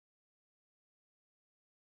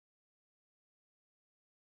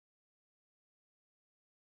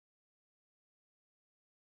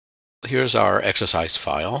Here's our exercise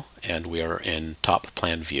file, and we are in top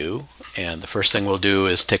plan view. And the first thing we'll do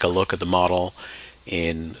is take a look at the model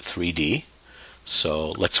in 3D. So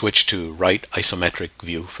let's switch to right isometric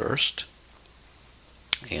view first.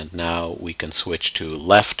 And now we can switch to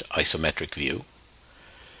left isometric view.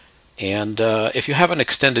 And if you have an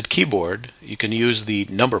extended keyboard, you can use the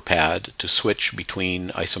number pad to switch between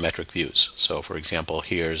isometric views. So for example,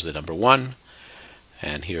 here's the number 1,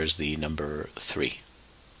 and here's the number 3.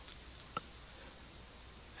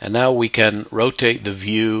 And now we can rotate the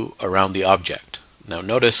view around the object. Now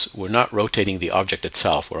notice we're not rotating the object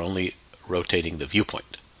itself, we're only rotating the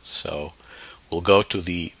viewpoint. So we'll go to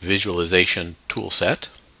the visualization tool set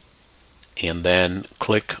and then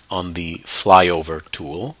click on the flyover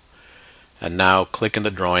tool. And now click in the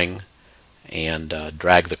drawing and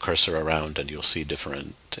drag the cursor around and you'll see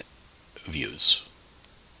different views.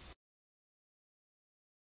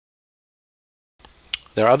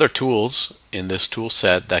 There are other tools in this tool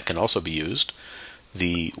set that can also be used.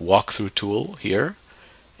 The walkthrough tool here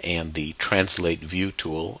and the translate view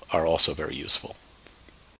tool are also very useful.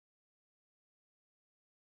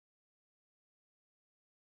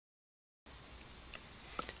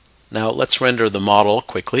 Now let's render the model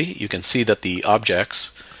quickly. You can see that the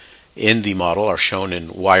objects in the model are shown in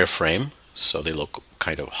wireframe, so they look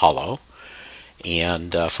kind of hollow.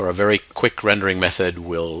 And for a very quick rendering method,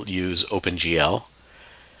 we'll use OpenGL.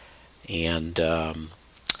 And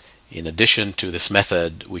in addition to this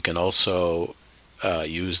method, we can also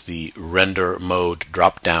use the render mode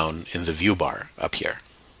drop down in the view bar up here.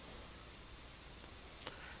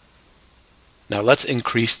 Now let's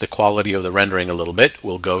increase the quality of the rendering a little bit.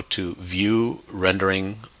 We'll go to View,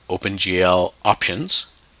 Rendering, OpenGL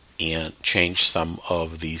Options and change some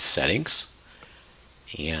of these settings.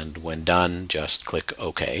 And when done, just click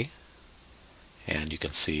OK. And you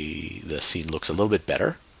can see the scene looks a little bit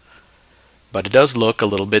better. But it does look a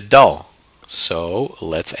little bit dull. So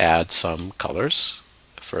let's add some colors.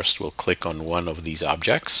 First we'll click on one of these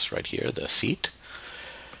objects right here, the seat.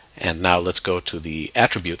 And now let's go to the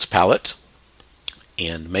Attributes palette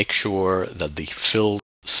and make sure that the fill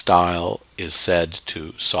style is set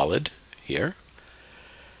to solid here.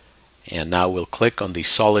 And now we'll click on the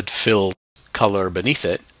solid fill color beneath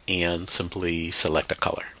it and simply select a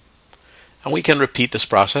color. And we can repeat this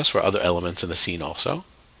process for other elements in the scene also.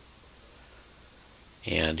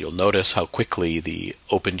 And you'll notice how quickly the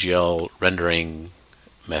OpenGL rendering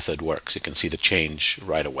method works. You can see the change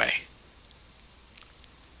right away.